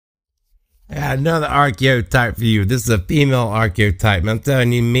got another archetype for you. This is a female archetype. I'm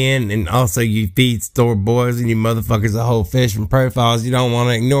telling you, men, and also you feed store boys and you motherfuckers a whole fish from profiles. You don't want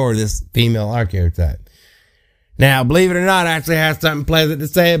to ignore this female archetype. Now, believe it or not, I actually have something pleasant to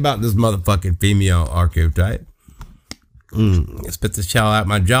say about this motherfucking female archetype. Spit the shell out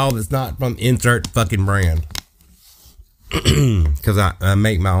my jaw that's not from insert fucking brand. Because I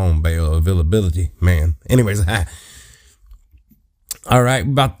make my own availability, man. Anyways, all right,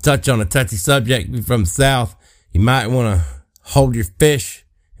 we're about to touch on a touchy subject. We're from the South. You might want to hold your fish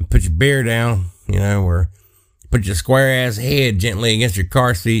and put your beer down, you know, or put your square ass head gently against your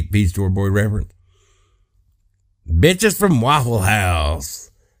car seat. Peace store boy reference. Bitches from Waffle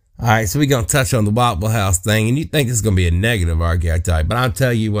House. All right, so we're going to touch on the Waffle House thing, and you think it's going to be a negative archetype, but I'll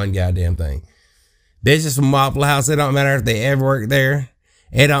tell you one goddamn thing. Bitches from Waffle House, it don't matter if they ever work there.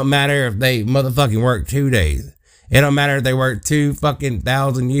 It don't matter if they motherfucking work 2 days. It don't matter if they work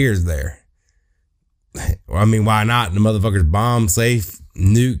 2,000 years there. I mean, why not? The motherfucker's bomb safe,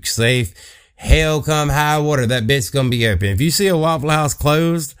 nuke safe. Hell come high water, that bitch's gonna be open. If you see a Waffle House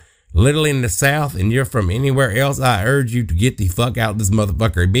closed, literally in the South, and you're from anywhere else, I urge you to get the fuck out of this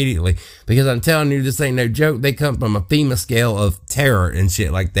motherfucker immediately. Because I'm telling you, this ain't no joke. They come from a FEMA scale of terror and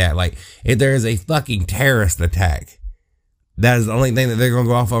shit like that. Like, if there is a fucking terrorist attack, that is the only thing that they're going to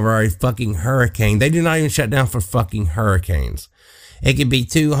go off of are a fucking hurricane. They do not even shut down for fucking hurricanes. It could be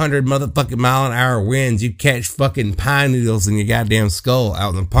 200 motherfucking mile an hour winds. You catch fucking pine needles in your goddamn skull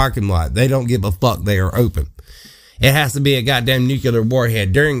out in the parking lot. They don't give a fuck. They are open. It has to be a goddamn nuclear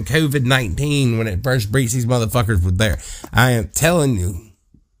warhead. During COVID-19, when it first breached, these motherfuckers were there. I am telling you,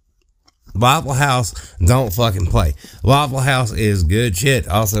 Waffle House don't fucking play. Waffle House is good shit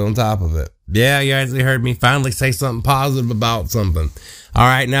also on top of it. Yeah, you actually heard me finally say something positive about something. All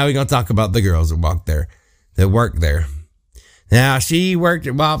right, now we're going to talk about the girls that work there. Now, she worked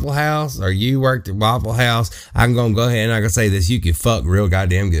at Waffle House, or you worked at Waffle House. I'm going to go ahead and I'm going to say this. You can fuck real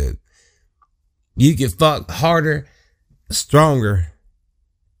goddamn good. You can fuck harder, stronger,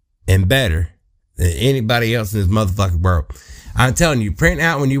 and better than anybody else in this motherfucking world. I'm telling you, print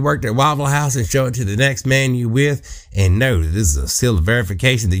out when you worked at Waffle House and show it to the next man you with, and know that this is a seal of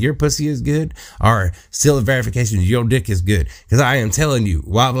verification that your pussy is good, or a seal of verification that your dick is good. Because I am telling you,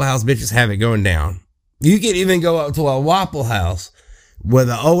 Waffle House bitches have it going down. You can even go up to a Waffle House with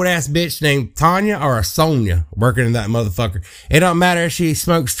an old ass bitch named Tanya or a Sonia working in that motherfucker. It don't matter if she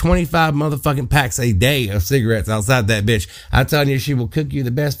smokes 25 motherfucking packs a day of cigarettes outside that bitch. I'm telling you, she will cook you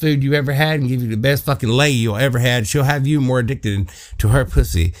the best food you ever had and give you the best fucking lay you'll ever had. She'll have you more addicted to her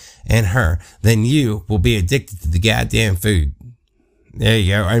pussy and her than you will be addicted to the goddamn food. There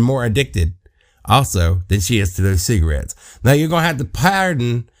you go. And more addicted also than she is to those cigarettes. Now you're going to have to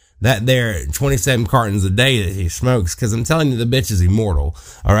pardon that there 27 cartons a day that he smokes, because I'm telling you, the bitch is immortal.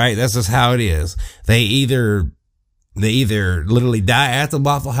 All right, that's just how it is. They either literally die at the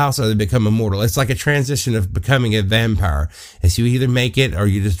Waffle House or they become immortal. It's like a transition of becoming a vampire. It's you either make it or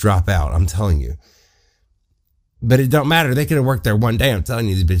you just drop out. I'm telling you. But it don't matter. They could have worked there one day. I'm telling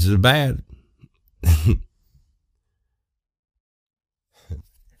you, these bitches are bad.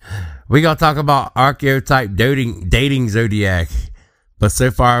 We gonna talk about archetype dating zodiac. But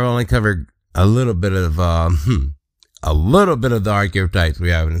so far, I've only covered a little bit of the archetypes we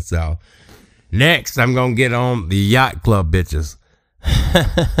have in the South. Next, I'm going to get on the yacht club bitches.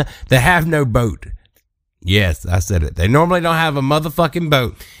 They have no boat. Yes, I said it. They normally don't have a motherfucking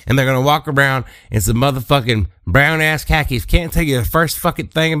boat. And they're going to walk around in some motherfucking brown ass khakis. Can't tell you the first fucking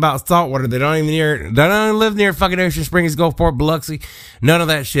thing about saltwater. They don't even live near fucking Ocean Springs, Gulfport, Biloxi. None of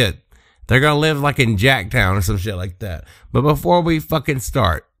that shit. They're going to live like in Jacktown or some shit like that. But before we fucking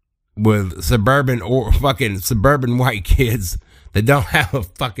start with suburban white kids that don't have a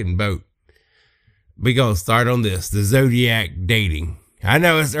fucking boat, we going to start on this, the zodiac dating. I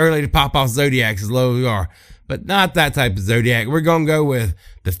know it's early to pop off zodiacs as low as we are, but not that type of zodiac. We're going to go with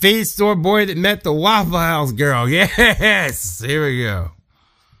the feed store boy that met the Waffle House girl. Yes, here we go.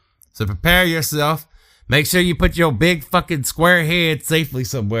 So prepare yourself. Make sure you put your big fucking square head safely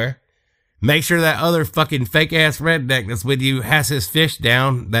somewhere. Make sure that other fucking fake ass redneck that's with you has his fish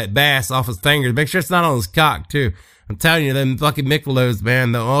down, that bass off his fingers. Make sure it's not on his cock too. I'm telling you, them fucking Michelobs,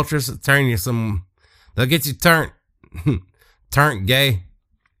 man, the ultras will turn you they'll get you turned gay.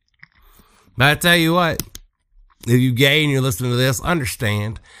 But I tell you what, if you gay and you're listening to this,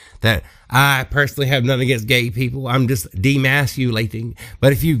 understand that I personally have nothing against gay people. I'm just demasculating.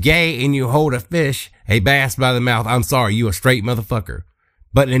 But if you gay and you hold a fish, a bass by the mouth, I'm sorry, you a straight motherfucker.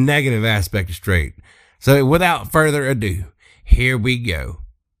 But in a negative aspect of straight. So without further ado, here we go.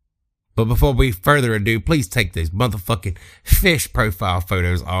 But before we further ado, please take these motherfucking fish profile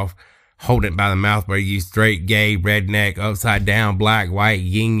photos off. holding it by the mouth where you straight, gay, redneck, upside down, black, white,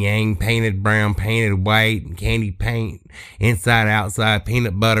 yin yang, painted brown, painted white, candy paint, inside, outside,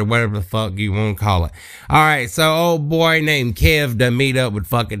 peanut butter, whatever the fuck you want to call it. All right, so old boy named Kev done meet up with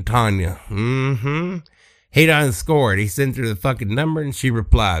fucking Tanya. He done scored. He sent her the fucking number and she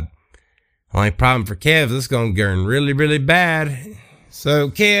replied. Only problem for Kev, this is going to get really, really bad. So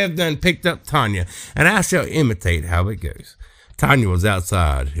Kev done picked up Tanya, and I shall imitate how it goes. Tanya was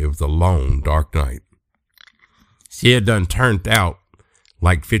outside. It was a long, dark night. She had done turned out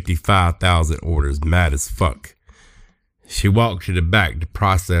like 55,000 orders, mad as fuck. She walked to the back to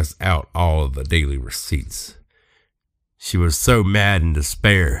process out all of the daily receipts. She was so mad and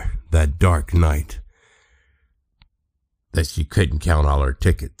despair that dark night that she couldn't count all her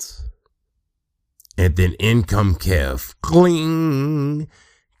tickets. And then in come Kev. Cling!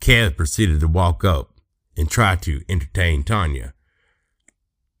 Kev proceeded to walk up and try to entertain Tanya.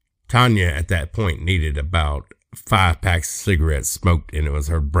 Tanya at that point needed about 5 packs of cigarettes smoked, and it was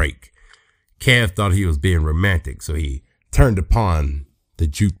her break. Kev thought he was being romantic, so he turned upon the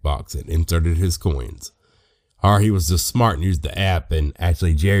jukebox and inserted his coins. Or he was just smart and used the app and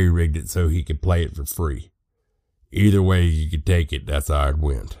actually jerry-rigged it so he could play it for free. Either way you could take it, that's how it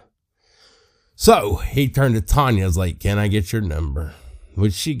went. So he turned to Tanya, was like, can I get your number?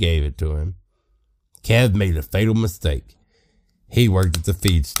 Which she gave it to him. Kev made a fatal mistake. He worked at the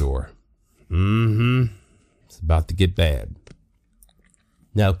feed store. It's about to get bad.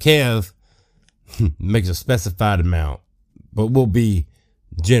 Now Kev makes a specified amount, but we'll be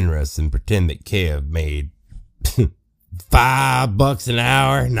generous and pretend that Kev made $5 an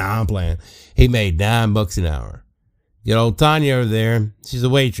hour. Nah, I'm playing. He made $9 an hour. Get old Tanya over there. She's a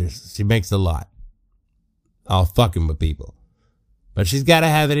waitress. She makes a lot. All fucking with people. But she's got to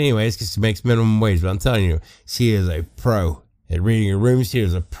have it anyways because she makes minimum wage. But I'm telling you, she is a pro at reading a room. She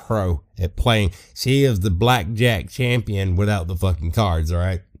is a pro at playing. She is the blackjack champion without the fucking cards, all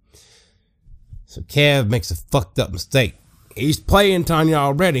right? So Kev makes a fucked up mistake. He's playing Tanya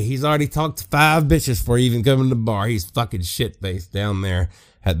already. He's already talked to 5 bitches before he even coming to the bar. He's fucking shit-faced down there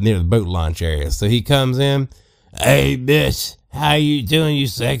near the boat launch area. So he comes in. Hey, bitch, how you doing, you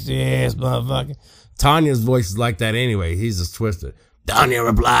sexy ass motherfucker? Tanya's voice is like that anyway. He's just twisted. Tanya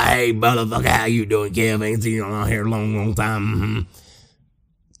reply, hey, motherfucker, how you doing, Kev? Ain't seen you on here a long time.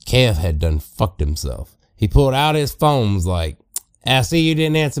 Kev had done fucked himself. He pulled out his phone, was like, I see you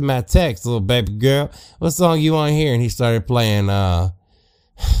didn't answer my text, little baby girl. What song you want here? And he started playing, Neon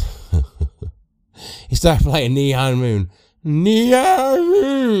Moon. Neon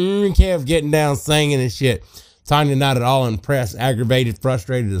Moon. Kev getting down, singing and shit. Tanya not at all impressed, aggravated,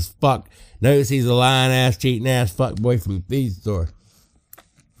 frustrated as fuck. Knows he's a lying ass, cheating ass fuck boy from the feed store.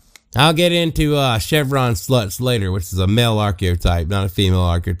 I'll get into Chevron sluts later, which is a male archetype, not a female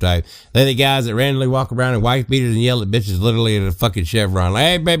archetype. They're the guys that randomly walk around in wife beaters and yell at bitches literally at a fucking Chevron. Like,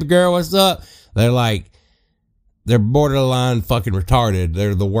 hey, baby girl, what's up? They're borderline fucking retarded.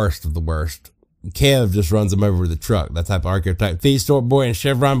 They're the worst of the worst. Kev just runs them over with the truck. That type of archetype. Feed store boy and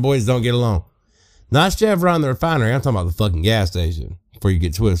Chevron boys don't get along. Not Chevron the refinery. I'm talking about the fucking gas station before you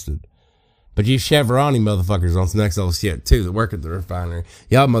get twisted. But you Chevron motherfuckers on some next level shit too that work at the refinery.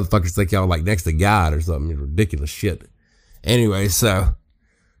 Y'all motherfuckers think y'all like next to God or something. Ridiculous shit. Anyway, so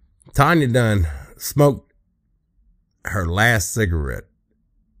Tanya done smoked her last cigarette.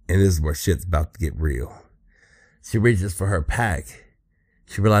 And this is where shit's about to get real. She reaches for her pack.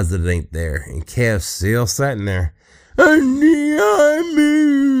 She realizes that it ain't there. And Kev's still sitting there. A neon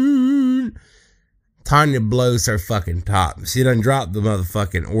moon. Tanya blows her fucking top. She done dropped the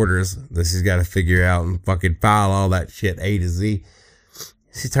motherfucking orders that she's got to figure out and fucking file all that shit A to Z.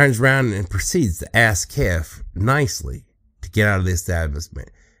 She turns around and proceeds to ask Kev nicely to get out of the establishment.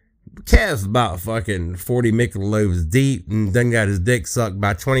 Kev's about fucking 40 Michelobes deep and done got his dick sucked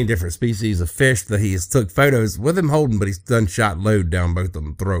by 20 different species of fish that he has took photos with him holding, but he's done shot load down both of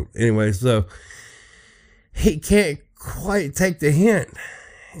them throat. Anyway, so he can't quite take the hint.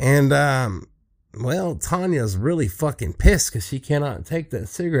 And, well, Tanya's really fucking pissed because she cannot take that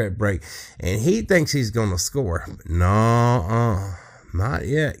cigarette break. And he thinks he's going to score. But no, not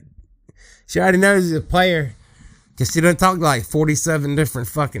yet. She already knows he's a player because she done talked to like 47 different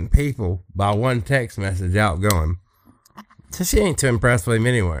fucking people by one text message outgoing. So she ain't too impressed with him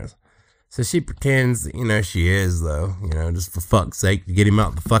anyways. So she pretends that, you know, she is though, you know, just for fuck's sake to get him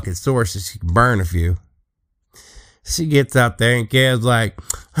out the fucking store so she can burn a few. She gets out there and Kev's like,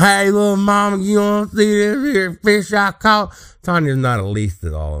 hey, little mama, you want to see this here fish I caught? Tanya's not at least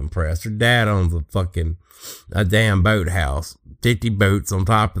at all impressed. Her dad owns a damn boathouse. 50 boats on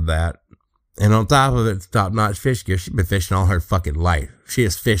top of that. And on top of it, top-notch fish gear. She's been fishing all her fucking life. She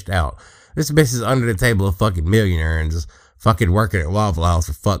is fished out. This bitch is under the table a fucking millionaire and just fucking working at Waffle House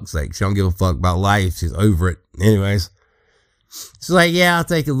for fuck's sake. She don't give a fuck about life. She's over it. Anyways, she's like, yeah, I'll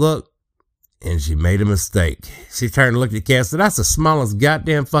take a look. And she made a mistake. She turned and looked at Kev and said, that's the smallest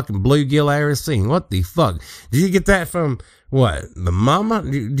goddamn fucking bluegill I ever seen. What the fuck? Did you get that from, what, the mama?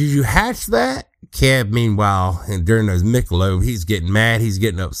 Did you hatch that? Kev, meanwhile, and during those Michelob, he's getting mad, he's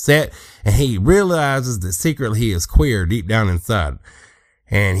getting upset, and he realizes that secretly he is queer deep down inside.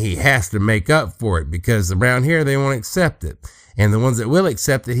 And he has to make up for it because around here they won't accept it. And the ones that will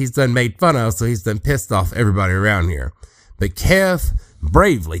accept it, he's done made fun of, so he's done pissed off everybody around here. But Kev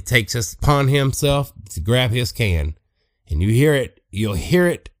bravely takes it upon himself to grab his can. And you hear it, you'll hear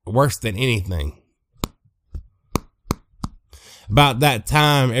it worse than anything. About that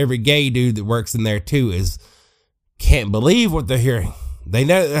time, every gay dude that works in there too can't believe what they're hearing. They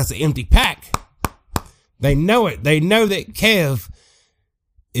know that's an empty pack. They know it. They know that Kev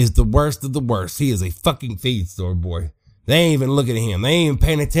is the worst of the worst. He is a fucking feed store boy. They ain't even looking at him. They ain't even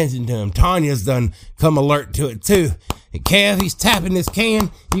paying attention to him. Tanya's done come alert to it too. And Kev, he's tapping this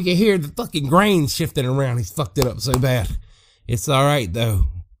can. You can hear the fucking grains shifting around. He's fucked it up so bad. It's all right though.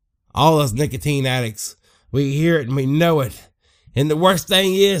 All us nicotine addicts, we hear it and we know it. And the worst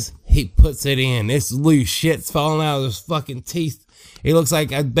thing is, he puts it in. This loose shit's falling out of his fucking teeth. It looks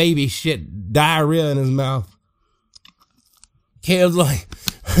like a baby shit diarrhea in his mouth. Kev's like,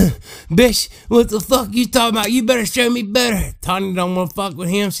 bitch, what the fuck you talking about? You better show me better. Tanya don't want to fuck with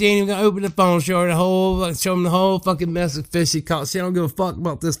him. She ain't even gonna open the phone, show him the whole fucking mess of fish she caught. She don't give a fuck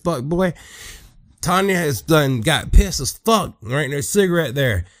about this fuck boy. Tanya has got pissed as fuck. Right in her cigarette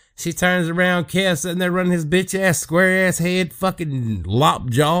there. She turns around, Kev sitting there running his bitch ass, square ass head, fucking lop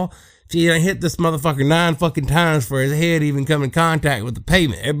jaw. She done hit this motherfucker 9 fucking times for his head even come in contact with the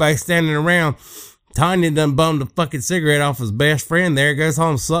pavement. Everybody standing around. Tanya done bummed the fucking cigarette off his best friend there, goes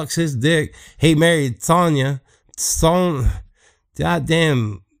home, sucks his dick. He married Tanya.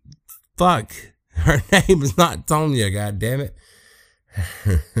 Goddamn, fuck. Her name is not Tonya, goddammit.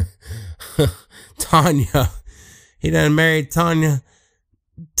 Tanya. He done married Tanya.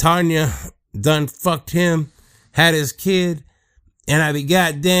 Tanya done fucked him, had his kid, and I be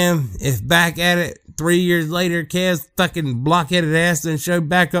goddamn if back at it 3 years later, Kev's fucking blockheaded ass and showed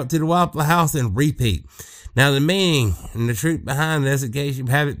back up to the Waffle House and repeat. Now the meaning and the truth behind this, in case you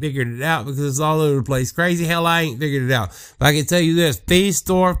haven't figured it out, because it's all over the place. Crazy hell, I ain't figured it out. But I can tell you this, feed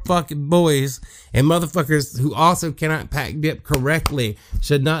store fucking boys and motherfuckers who also cannot pack dip correctly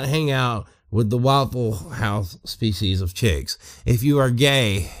should not hang out with the Waffle House species of chicks. If you are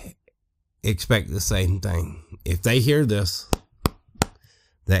gay, expect the same thing. If they hear this,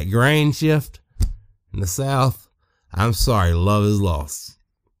 that grain shift in the South, I'm sorry, love is lost.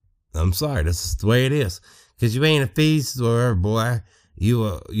 I'm sorry, this is the way it is. Cause you ain't a feed store boy, you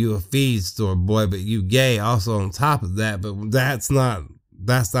a feed store boy, but you gay also on top of that, but that's not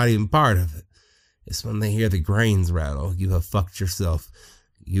even part of it. It's when they hear the grains rattle, you have fucked yourself.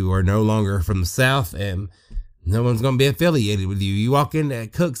 You are no longer from the South, and no one's going to be affiliated with you. You walk in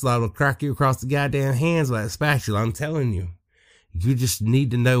that cook's lot, will crack you across the goddamn hands with that spatula. I'm telling you. You just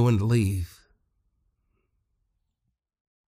need to know when to leave.